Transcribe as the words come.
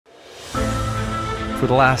For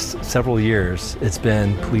the last several years, it's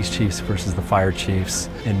been police chiefs versus the fire chiefs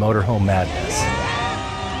in Motorhome Madness.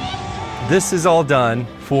 This is all done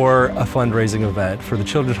for a fundraising event for the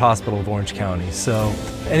Children's Hospital of Orange County. So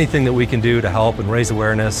anything that we can do to help and raise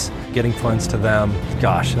awareness, getting funds to them,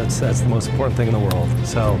 gosh, that's the most important thing in the world.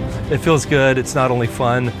 So it feels good. It's not only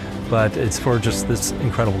fun, but it's for just this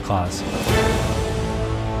incredible cause.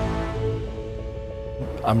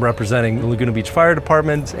 I'm representing the Laguna Beach Fire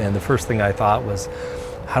Department, and the first thing I thought was,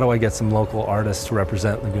 how do I get some local artists to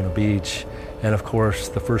represent Laguna Beach? And of course,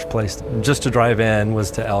 the first place just to drive in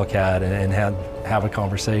was to LCAD and have a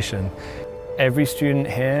conversation. Every student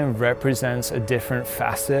here represents a different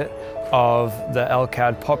facet of the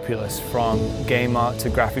LCAD populace, from game art to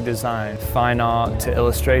graphic design, fine art to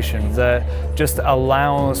illustration, that just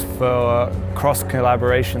allows for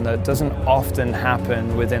cross-collaboration that doesn't often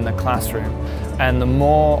happen within the classroom. And the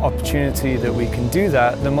more opportunity that we can do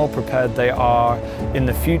that, the more prepared they are in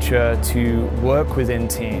the future to work within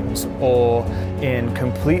teams or in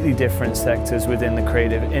completely different sectors within the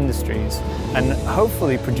creative industries, and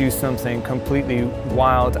hopefully produce something completely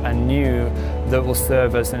wild and new that will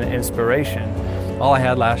serve as an inspiration. All I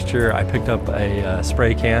had last year, I picked up a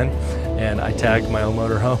spray can and I tagged my own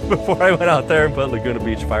motorhome before I went out there and put Laguna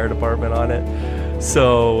Beach Fire Department on it.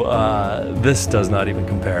 So this does not even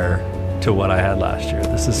compare to what I had last year.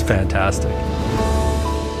 This is fantastic.